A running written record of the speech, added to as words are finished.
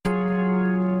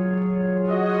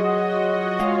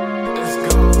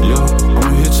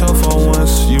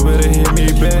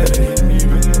back.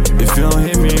 If you don't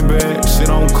hit me back, shit,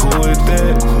 I'm cool with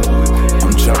that.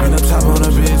 I'm chopping up top on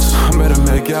a bitch, I'm better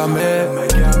make y'all mad.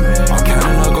 I'm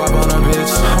counting up guap on a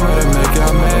bitch, I'm better make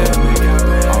y'all mad.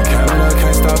 I'm counting up,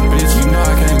 can't stop, bitch, you know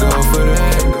I can't go for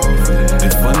that.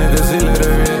 These fun niggas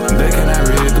illiterate, they cannot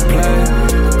read the play.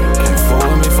 Can't fuck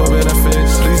with me for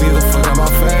benefits, please get the fuck out my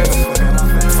face.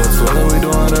 For 12 we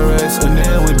doing the race, and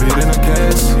then we beating the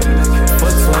case. For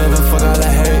 12 and fuck all the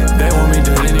hate, they want me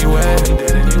dead anyway.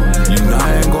 You know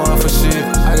I ain't going for shit,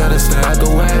 I gotta stay out the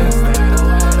way.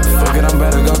 Fuck it, I'm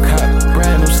better go cop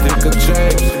brand new stick of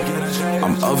Drake.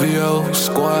 I'm OVO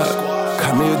squad,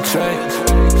 call me a Drake.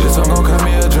 Just I'm gon' call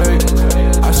me a Drake.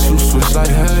 I shoot switch like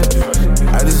hey.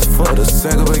 I just fuck the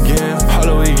sack up again,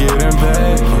 holla we getting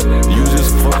paid. You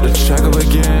just fuck the track up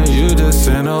again, you just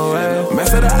in a way.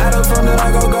 Mess of the idol from that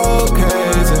I go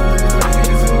crazy.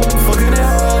 Fucking it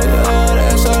hard, yeah,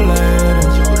 that's your lady.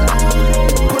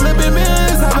 Pull up in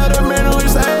minutes, I better man who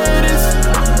is 80s.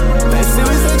 They see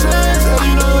we say change, so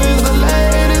you know it's the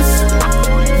latest.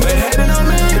 They hating on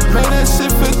me, make that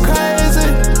shit feel crazy,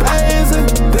 crazy.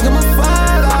 Think I'm a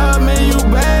fight, man, you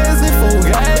crazy,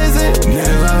 fugazi.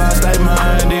 Niggas I lost their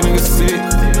mind, these niggas sick.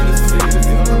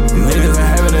 Niggas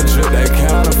ain't having a trip, they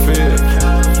counterfeit.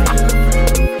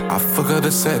 I fuck up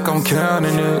the sack, I'm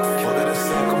counting it.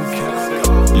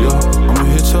 Yo, I'ma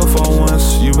hit your phone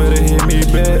once, you better hit me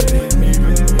back.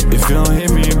 If you don't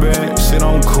hit me back, shit,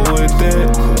 I'm cool with that.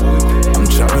 I'm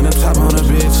chopping up top on a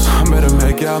bitch, I better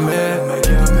make y'all mad.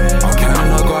 I'm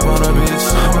counting up guap on a bitch,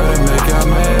 I better make y'all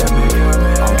mad.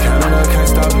 I'm counting up, can't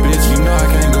stop, bitch, you know I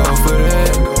can't go for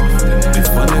that. These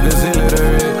fun niggas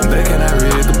illiterate, they cannot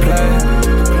read the play.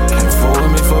 Can't fuck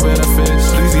with me for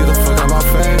benefits, please get the fuck out my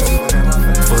face.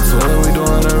 For 12 we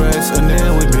doing the race, and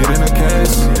then we beating the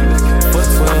case. For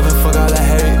 12 and fuck all the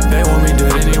hate, they want me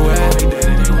dead anyway.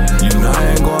 You know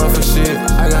I ain't going for shit,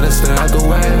 I gotta stay out the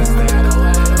way.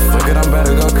 Fuck it, I'm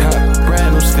better go cop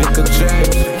brand new stick of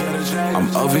Drake.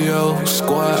 I'm OVO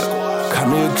squad, call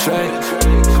me a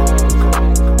Drake.